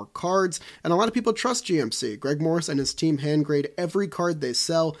 2 or more cards, and a lot of people trust GMC. Greg Morris and his team hand grade every card they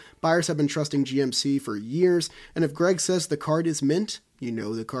sell. Buyers have been trusting GMC for years, and if Greg says the card is mint, you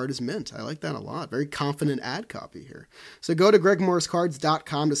know the card is mint. I like that a lot. Very confident ad copy here. So go to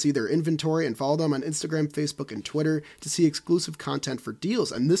gregmorriscards.com to see their inventory and follow them on Instagram, Facebook, and Twitter to see exclusive content for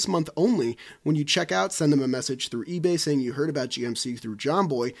deals. And this month only, when you check out, send them a message through eBay saying you heard about GMC through John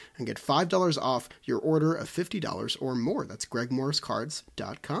Boy and get $5 off your order of $50 or more. That's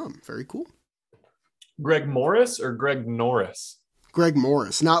gregmorriscards.com. Very cool. Greg Morris or Greg Norris? Greg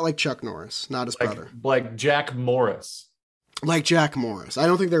Morris, not like Chuck Norris, not his brother. Like Jack Morris. Like Jack Morris. I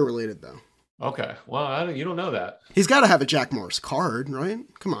don't think they're related, though. Okay. Well, you don't know that. He's got to have a Jack Morris card, right?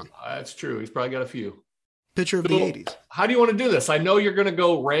 Come on. That's true. He's probably got a few. Picture of the 80s. How do you want to do this? I know you're going to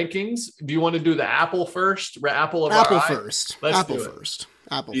go rankings. Do you want to do the Apple first? Apple of Apple our first. Eye? Apple first.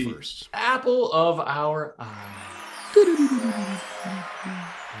 Apple first. Apple of our eye. That's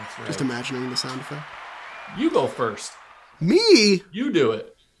right. Just imagining the sound effect. You go first. Me? You do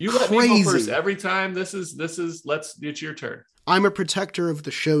it. You let me go first every time. It's your turn. I'm a protector of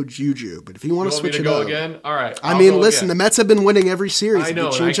the show Juju, but if you want to switch it go up again, all right. I mean, listen, the Mets have been winning every series. I know.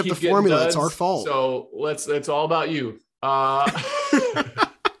 If we change up the formula, it's our fault. So it's all about you. The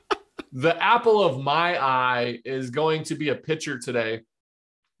apple of my eye is going to be a pitcher today,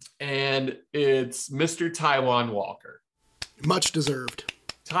 and it's Mr. Taijuan Walker. Much deserved.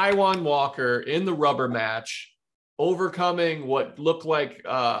 Taijuan Walker in the rubber match, overcoming what looked like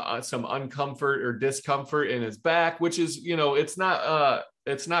some uncomfort or discomfort in his back, which is, it's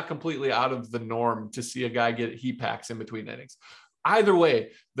not completely out of the norm to see a guy get heat packs in between innings. Either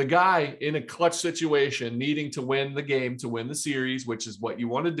way, the guy in a clutch situation needing to win the game, to win the series, which is what you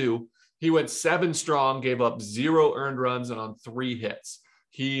want to do. He went 7 strong, gave up 0 earned runs and on 3 hits.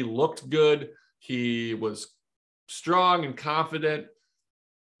 He looked good. He was strong and confident.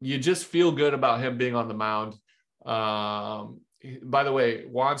 You just feel good about him being on the mound. By the way,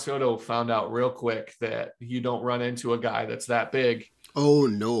 Juan Soto found out real quick that you don't run into a guy that's that big. Oh,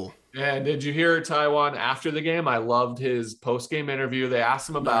 no. And did you hear Taijuan after the game? I loved his post-game interview. They asked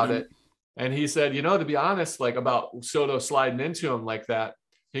him about it. And he said, to be honest, like about Soto sliding into him like that,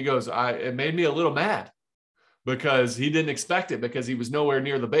 he goes, it made me a little mad because he didn't expect it because he was nowhere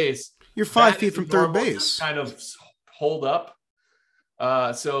near the base. You're 5 feet from third base. Kind of hold up.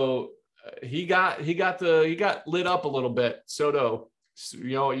 So he got lit up a little bit. Soto,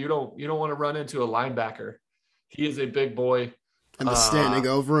 you don't want to run into a linebacker. He is a big boy. And the standing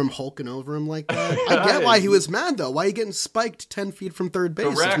over him, hulking over him like that. I get why he was mad, though. Why are you getting spiked 10 feet from third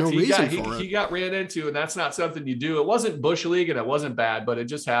base? Correct. There's no reason for it. He got ran into, and that's not something you do. It wasn't Bush League, and it wasn't bad, but it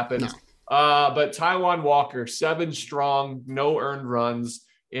just happened. No. But Taijuan Walker, 7 strong, no earned runs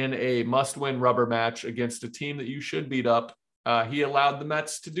in a must-win rubber match against a team that you should beat up. He allowed the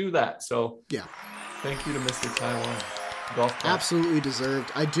Mets to do that. So, yeah. Thank you to Mr. Taijuan. Golf club. Absolutely deserved.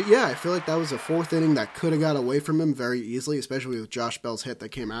 I feel like that was a 4th inning that could have got away from him very easily, especially with Josh Bell's hit that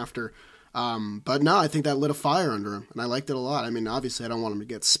came after. But no, I think that lit a fire under him, and I liked it a lot. I mean, obviously, I don't want him to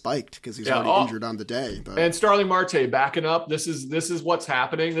get spiked because he's already injured on the day. But. And Starling Marte backing up. This is what's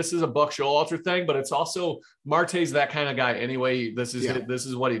happening. This is a Buck Showalter thing, but it's also Marte's that kind of guy anyway. This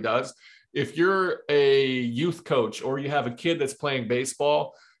is what he does. If you're a youth coach or you have a kid that's playing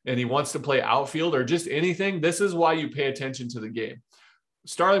baseball and he wants to play outfield or just anything, this is why you pay attention to the game.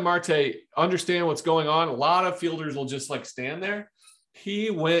 Starling Marte, understand what's going on. A lot of fielders will just like stand there. He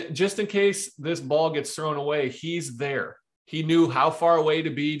went, just in case this ball gets thrown away, he's there. He knew how far away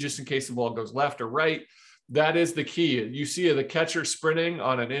to be just in case the ball goes left or right. That is the key. You see the catcher sprinting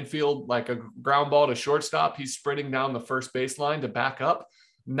on an infield, like a ground ball to shortstop. He's sprinting down the first baseline to back up.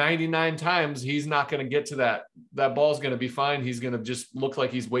 99 times he's not going to get to that ball's going to be fine. He's going to just look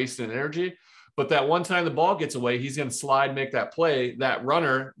like he's wasting energy, but that one time the ball gets away, he's going to slide, make that play. That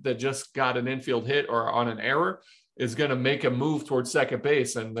runner that just got an infield hit or on an error is going to make a move towards second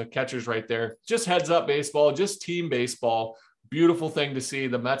base, and the catcher's right there. Just heads up baseball, just team baseball. Beautiful thing to see.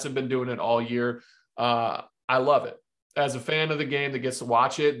 The Mets have been doing it all year. I love it. As a fan of the game that gets to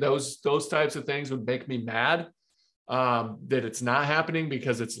watch it, those types of things would make me mad. That it's not happening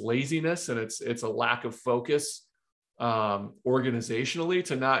because it's laziness and it's a lack of focus organizationally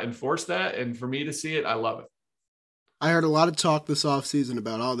to not enforce that. And for me to see it, I love it. I heard a lot of talk this offseason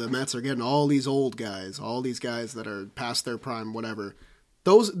about, the Mets are getting all these old guys, all these guys that are past their prime, whatever.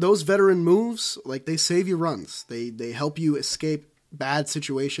 Those veteran moves, like, they save you runs. They help you escape bad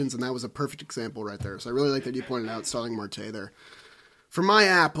situations, and that was a perfect example right there. So I really like that you pointed out Starling Marte there. For my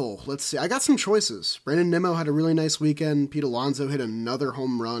apple, let's see. I got some choices. Brandon Nimmo had a really nice weekend. Pete Alonso hit another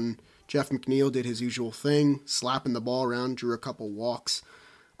home run. Jeff McNeil did his usual thing, slapping the ball around, drew a couple walks.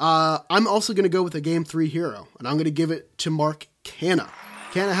 I'm also going to go with a Game 3 hero, and I'm going to give it to Mark Canha.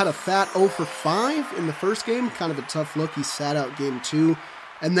 Canna had a fat 0 for 5 in the first game, kind of a tough look. He sat out game 2,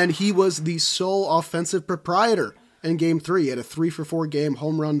 and then he was the sole offensive proprietor in game 3. He had a 3 for 4 game,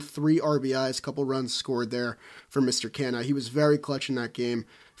 home run, 3 RBIs, couple runs scored there for Mr. Canna. He was very clutch in that game.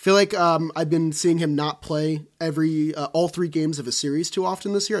 I feel like I've been seeing him not play all 3 games of a series too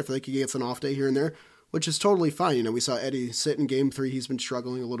often this year. I feel like he gets an off day here and there, which is totally fine. You know, we saw Eddie sit in game 3. He's been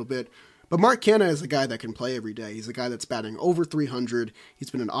struggling a little bit. But Mark Canha is a guy that can play every day. He's a guy that's batting over 300. He's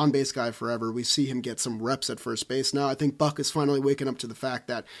been an on-base guy forever. We see him get some reps at first base now. I think Buck is finally waking up to the fact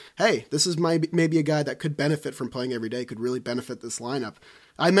that, hey, this is maybe a guy that could benefit from playing every day, could really benefit this lineup.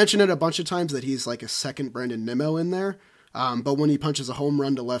 I mentioned it a bunch of times that he's like a second Brandon Nimmo in there. But when he punches a home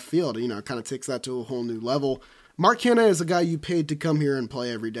run to left field, you know, it kind of takes that to a whole new level. Mark Canha is a guy you paid to come here and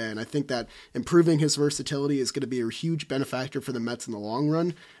play every day, and I think that improving his versatility is going to be a huge benefactor for the Mets in the long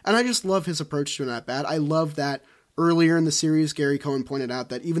run, and I just love his approach to an at-bat. I love that earlier in the series, Gary Cohen pointed out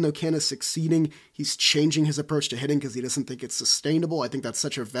that even though Canha's succeeding, he's changing his approach to hitting because he doesn't think it's sustainable. I think that's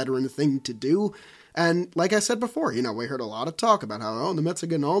such a veteran thing to do, and like I said before, you know, we heard a lot of talk about how, the Mets are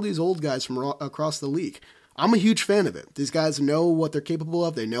getting all these old guys from across the league. I'm a huge fan of it. These guys know what they're capable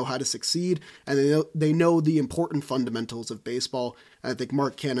of. They know how to succeed, and they know the important fundamentals of baseball. And I think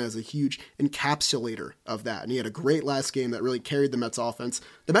Mark Canha is a huge encapsulator of that. And he had a great last game that really carried the Mets offense.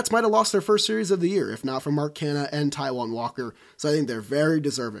 The Mets might have lost their first series of the year, if not for Mark Canha and Taijuan Walker. So I think they're very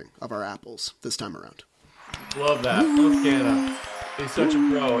deserving of our apples this time around. Love that. Love Canha. He's such a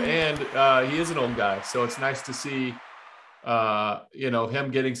pro. And he is an old guy. So it's nice to see him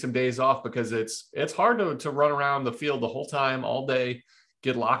getting some days off, because it's hard to run around the field the whole time, all day,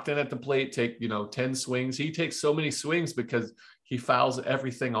 get locked in at the plate, take 10 swings. He takes so many swings because he fouls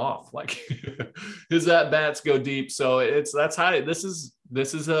everything off. Like his at bats go deep. So that's how this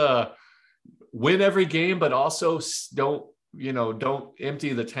is a win every game, but also don't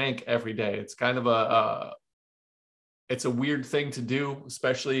empty the tank every day. It's kind of it's a weird thing to do,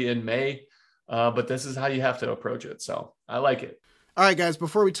 especially in May. But this is how you have to approach it. So I like it. All right, guys,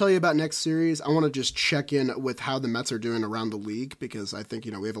 before we tell you about next series, I want to just check in with how the Mets are doing around the league, because I think,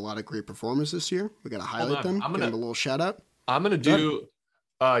 we have a lot of great performers this year. We got to highlight them. Give them a little shout out. I'm going to do,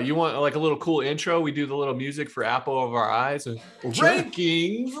 you want like a little cool intro? We do the little music for Apple of Our Eyes. Sure.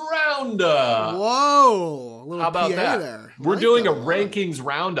 Rankings Roundup. Whoa. A little how about PA that? There. We're doing a rankings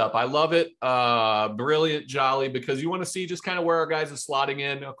roundup. I love it. Brilliant, jolly, because you want to see just kind of where our guys are slotting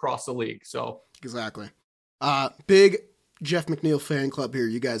in across the league. So exactly. Big Jeff McNeil fan club here.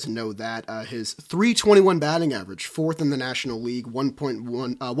 You guys know that. His .321 batting average, 4th in the National League, 1.4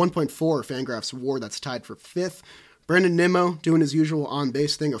 Fangraphs WAR, that's tied for 5th. Brandon Nimmo doing his usual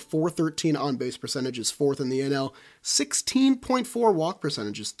on-base thing. A .413 on-base percentage is 4th in the NL. 16.4 walk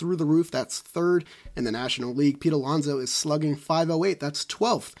percentage is through the roof. That's 3rd in the National League. Pete Alonso is slugging .508. That's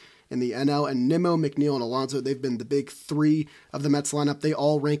 12th in the NL. And Nimmo, McNeil, and Alonso, they've been the big 3 of the Mets lineup. They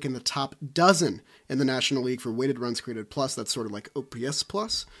all rank in the top dozen in the National League for weighted runs created plus. That's sort of like OPS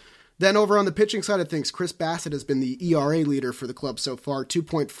plus. Then over on the pitching side of things, Chris Bassett has been the ERA leader for the club so far.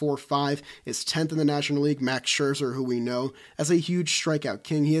 2.45 is 10th in the National League. Max Scherzer, who we know as a huge strikeout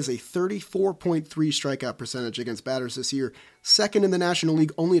king, he has a 34.3 strikeout percentage against batters this year. 2nd in the National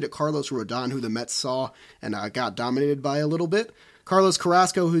League, only to Carlos Rodon, who the Mets saw and got dominated by a little bit. Carlos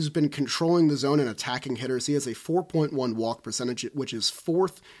Carrasco, who's been controlling the zone and attacking hitters, he has a 4.1 walk percentage, which is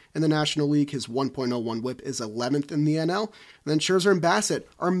 4th in the National League. His 1.01 whip is 11th in the NL. And then Scherzer and Bassett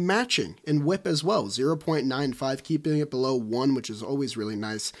are matching in whip as well, 0.95, keeping it below 1, which is always really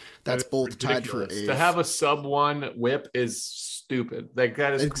nice. That's both tied for 8th. To have a sub-1 whip is stupid. Like,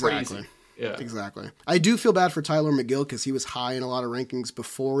 that is crazy. Yeah, exactly. I do feel bad for Tyler McGill because he was high in a lot of rankings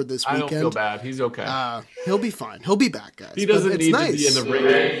before this weekend. I don't feel bad. He's okay. He'll be fine. He'll be back, guys. He doesn't need to be in the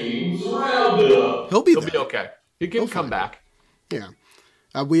rankings roundup. He'll be okay. He can come back. Yeah.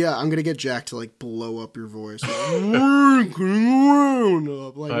 I'm gonna get Jack to like blow up your voice. Like I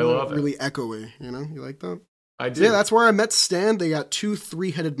love really it. Echoey. You like that? I do. Yeah, that's where our Mets stand. They got 2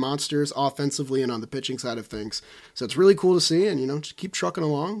 3-headed monsters offensively and on the pitching side of things. So it's really cool to see. And, just keep trucking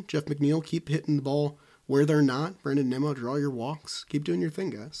along. Jeff McNeil, keep hitting the ball where they're not. Brandon Nimmo, draw your walks. Keep doing your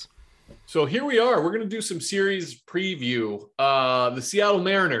thing, guys. So here we are. We're going to do some series preview. The Seattle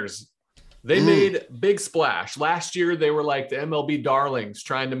Mariners, they made big splash. Last year, they were like the MLB darlings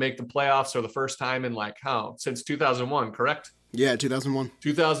trying to make the playoffs for the first time in since 2001, correct? Yeah, 2001.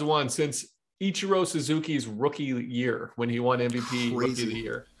 2001, since Ichiro Suzuki's rookie year when he won MVP Rookie of the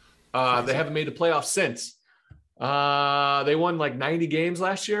Year. They haven't made the playoffs since. They won like 90 games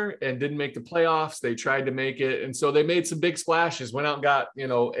last year and didn't make the playoffs. They tried to make it. And so they made some big splashes, went out and got,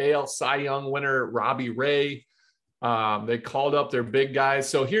 AL Cy Young winner Robbie Ray. They called up their big guys.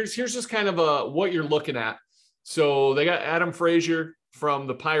 So here's just kind of what you're looking at. So they got Adam Frazier from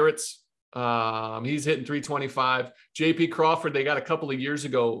the Pirates. He's hitting 325. JP Crawford, they got a couple of years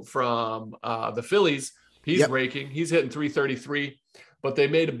ago from the Phillies. He's raking. He's hitting 333. But they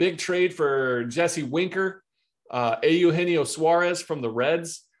made a big trade for Jesse Winker, Eugenio Suarez from the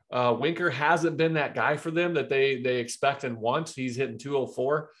Reds. Winker hasn't been that guy for them that they expect and want. He's hitting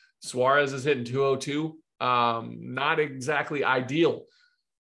 204. Suarez is hitting 202. Not exactly ideal.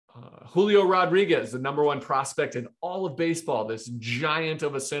 Julio Rodriguez, the number one prospect in all of baseball, this giant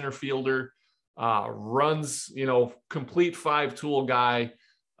of a center fielder, runs, complete five-tool guy.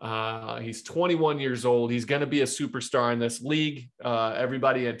 He's 21 years old. He's going to be a superstar in this league.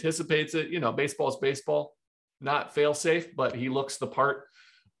 Everybody anticipates it. Baseball's baseball, not fail-safe, but he looks the part.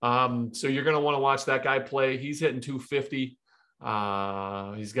 So you're going to want to watch that guy play. He's hitting 250.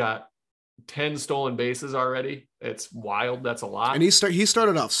 He's got 10 stolen bases already. It's wild. That's a lot. And he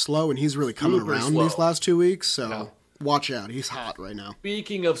started off slow, and he's really coming Super around slow. These last 2 weeks. So watch out. He's hot right now.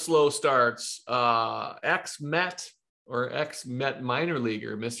 Speaking of slow starts, ex-Met minor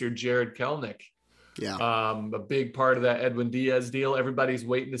leaguer, Mr. Jared Kelenic. Yeah. A big part of that Edwin Diaz deal. Everybody's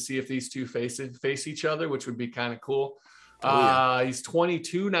waiting to see if these two face each other, which would be kind of cool. He's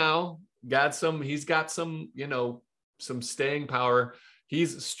 22 now. He's got some staying power.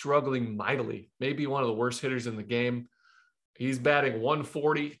 He's struggling mightily. Maybe one of the worst hitters in the game. He's batting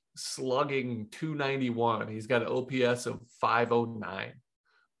 140, slugging 291. He's got an OPS of 509.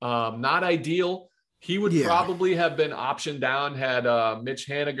 Not ideal. He would probably have been optioned down had Mitch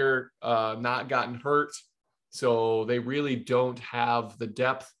Haniger not gotten hurt. So they really don't have the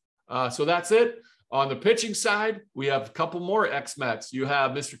depth. So that's it. On the pitching side, we have a couple more ex-Mets. You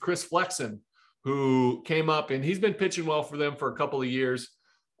have Mr. Chris Flexen, who came up, and he's been pitching well for them for a couple of years.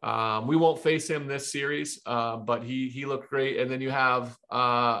 We won't face him this series, but he looked great. And then you have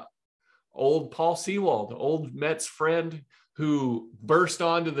old Paul Sewald, old Mets friend, who burst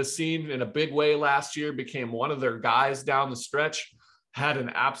onto the scene in a big way last year, became one of their guys down the stretch, had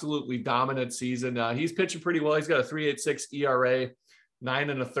an absolutely dominant season. He's pitching pretty well. He's got a 3.86 ERA, 9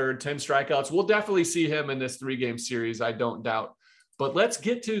 1/3, 10 strikeouts. We'll definitely see him in this 3-game series, I don't doubt. But let's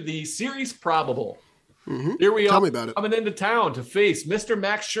get to the series probable. Mm-hmm. Here we are. Tell me about it. Coming into town to face Mr.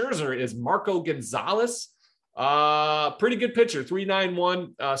 Max Scherzer is Marco Gonzalez. Pretty good pitcher,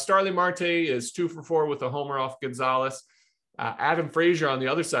 3.91. Starling Marte is 2 for 4 with a homer off Gonzalez. Adam Frazier on the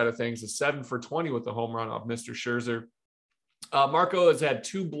other side of things is 7 for 20 with the home run off Mr. Scherzer. Marco has had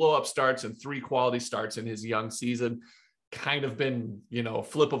 2 blow-up starts and 3 quality starts in his young season. Kind of been,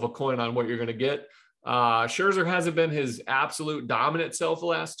 flip of a coin on what you're going to get. Scherzer hasn't been his absolute dominant self the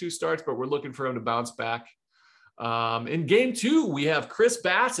last 2 starts, but we're looking for him to bounce back. In game 2, we have Chris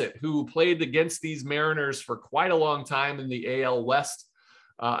Bassett, who played against these Mariners for quite a long time in the AL West,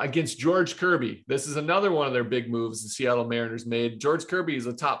 against George Kirby. This is another one of their big moves the Seattle Mariners made. George Kirby is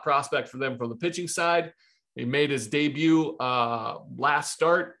a top prospect for them from the pitching side. He made his debut last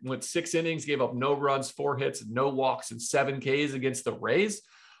start, went 6 innings, gave up no runs, 4 hits, no walks, and 7 Ks against the Rays.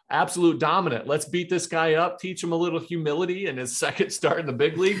 Absolute dominant. Let's beat this guy up, teach him a little humility in his second start in the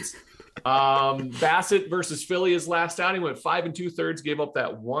big leagues. Bassett versus Philly, his last outing, went 5 2/3, gave up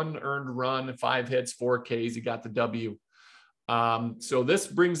that 1 earned run, 5 hits, 4 Ks. He got the W. So this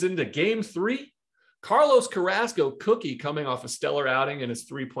brings into game 3. Carlos Carrasco, Cookie, coming off a stellar outing in his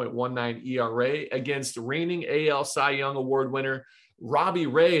 3.19 ERA against reigning AL Cy Young Award winner Robbie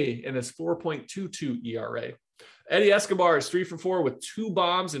Ray in his 4.22 ERA. Eddie Escobar is 3 for 4 with 2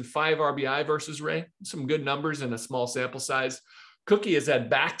 bombs and 5 RBI versus Ray. Some good numbers in a small sample size. Cookie has had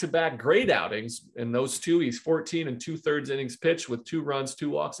back-to-back great outings. In those 2, he's 14 2/3 innings pitched with 2 runs,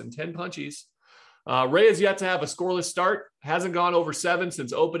 2 walks, and 10 punchies. Ray has yet to have a scoreless start, hasn't gone over 7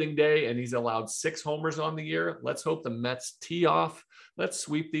 since opening day, and he's allowed 6 homers on the year. Let's hope the Mets tee off. Let's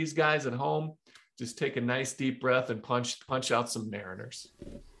sweep these guys at home. Just take a nice deep breath and punch out some Mariners.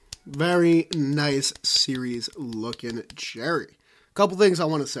 Very nice series looking, Jerry. A couple things I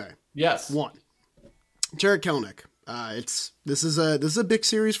want to say. Yes. 1, Jared Kelenic. This is a big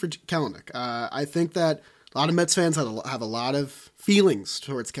series for Kelenic. I think that a lot of Mets fans have a lot of feelings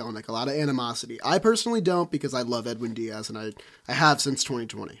towards Kelenic, a lot of animosity. I personally don't, because I love Edwin Diaz, and I have since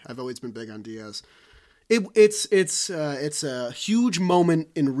 2020. I've always been big on Diaz. It's a huge moment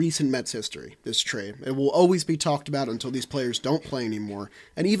in recent Mets history, this trade. It will always be talked about until these players don't play anymore,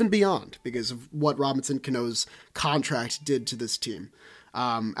 and even beyond, because of what Robinson Cano's contract did to this team.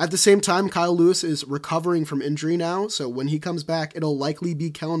 At the same time, Kyle Lewis is recovering from injury now, so when he comes back, it'll likely be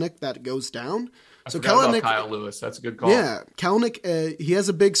Kelenic that goes down. So Kelenic, Kyle Lewis, that's a good call. Yeah, Kelenic, he has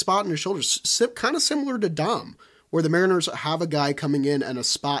a big spot in his shoulders, kind of similar to Dom, where the Mariners have a guy coming in and a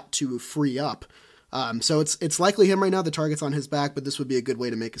spot to free up. So it's likely him right now. The target's on his back, but this would be a good way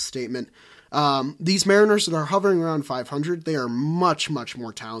to make a statement. These Mariners that are hovering around 500, they are much, much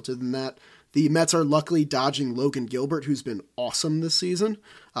more talented than that. The Mets are luckily dodging Logan Gilbert, who's been awesome this season.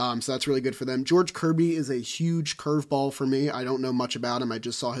 So that's really good for them. George Kirby is a huge curveball for me. I don't know much about him. I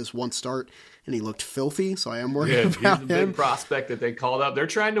just saw his one start, and he looked filthy, so I am worried about him. He's a big prospect that they called up. They're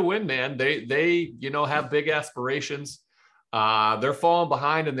trying to win, man. They have big aspirations. They're falling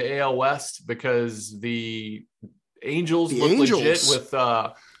behind in the AL West because the Angels look legit with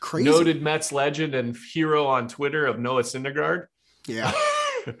noted Mets legend and hero on Twitter of Noah Syndergaard. Yeah.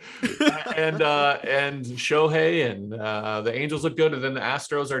 and Shohei and the Angels look good, and then the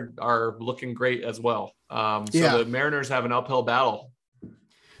Astros are looking great as well. So the Mariners have an uphill battle.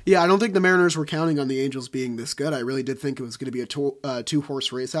 Yeah, I don't think the Mariners were counting on the Angels being this good. I really did think it was going to be a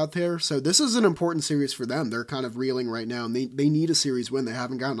two-horse race out there. So this is an important series for them. They're kind of reeling right now, and they need a series win. They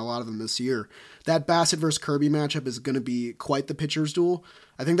haven't gotten a lot of them this year. That Bassett versus Kirby matchup is going to be quite the pitcher's duel.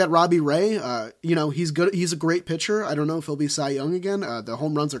 I think that Robbie Ray, he's good. He's a great pitcher. I don't know if he'll be Cy Young again. The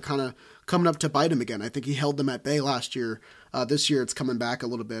home runs are kind of coming up to bite him again. I think he held them at bay last year. This year it's coming back a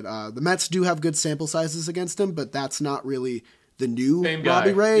little bit. The Mets do have good sample sizes against him, but that's not really the new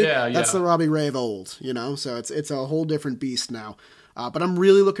Robbie Ray. That's the Robbie Ray of old, so it's a whole different beast now. But I'm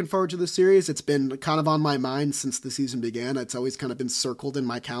really looking forward to this series. It's been kind of on my mind since the season began. It's always kind of been circled in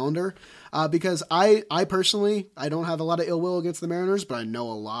my calendar because I personally, I don't have a lot of ill will against the Mariners, but I know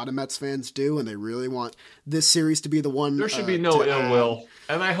a lot of Mets fans do, and they really want this series to be the one. There should be no ill will.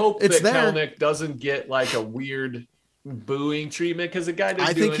 And I hope that Kelenic doesn't get like a weird booing treatment because the guy didn't do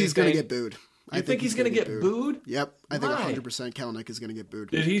anything. I think he's going to get booed. I think he's going to get booed? Yep. I think 100% Kelenic is going to get booed.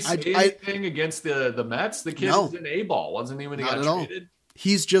 Did he say anything against the Mets? The kid was in A-ball, wasn't he, when he got traded?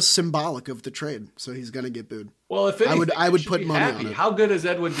 He's just symbolic of the trade, so he's going to get booed. Well, if anything, I would put money on it. How good has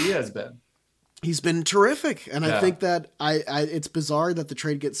Edwin Diaz been? He's been terrific, and I think that it's bizarre that the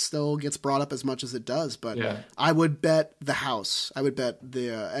trade still gets brought up as much as it does, but I would bet the house. I would bet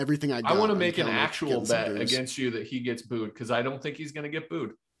the everything I got. I want to make an actual bet against you that he gets booed because I don't think he's going to get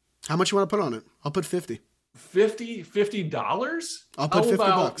booed. How much you want to put on it? I'll put $50. $50? I'll put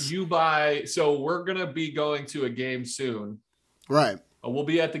 $50. You buy. So we're gonna be going to a game soon, right? We'll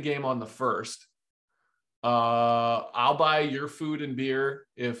be at the game on the 1st. I'll buy your food and beer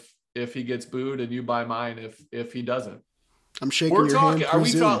if he gets booed, and you buy mine if he doesn't. I'm shaking your hand. Are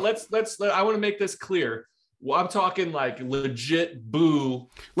we talking? Let's. I want to make this clear. Well, I'm talking like legit boo,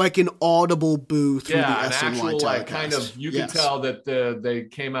 like an audible boo through the an SNY actual telecast. Like kind of. You can tell that they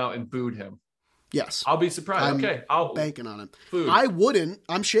came out and booed him. Yes, I'll be surprised. I'm banking on it. Food. I wouldn't.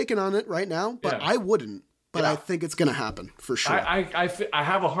 I'm shaking on it right now, but I wouldn't. But I think it's going to happen for sure. I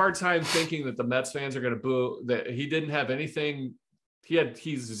have a hard time thinking that the Mets fans are going to boo. That he didn't have anything.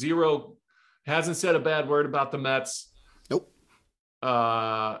 He's zero. Hasn't said a bad word about the Mets. Nope.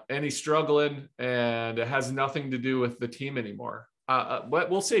 And he's struggling, and it has nothing to do with the team anymore. But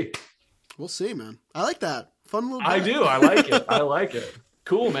we'll see. We'll see, man. I like that. Fun little bet. I do. I like it. I like it.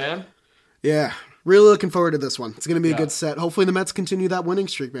 Cool, man. Yeah. Really looking forward to this one. It's going to be a good set. Hopefully the Mets continue that winning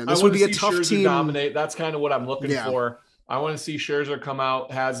streak, man. This would be a tough Scherzer team. Dominate. That's kind of what I'm looking for. I want to see Scherzer come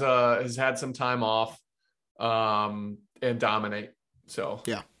out, has had some time off, and dominate. So,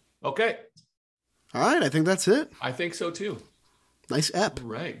 okay. All right. I think that's it. I think so too. Nice ep.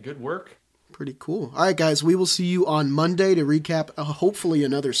 Right. Good work. Pretty cool. All right, guys. We will see you on Monday to recap hopefully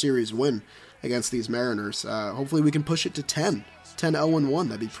another series win against these Mariners. Hopefully we can push it to 10. 10-0-1.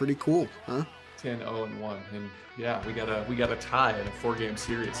 That'd be pretty cool, huh? 10-0-1, and we got a tie in a 4-game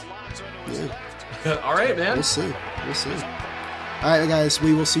series. Yeah. All right, man. We'll see. All right, guys.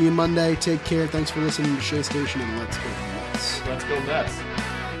 We will see you Monday. Take care. Thanks for listening to Shea Station, and let's go Mets. Let's go Mets.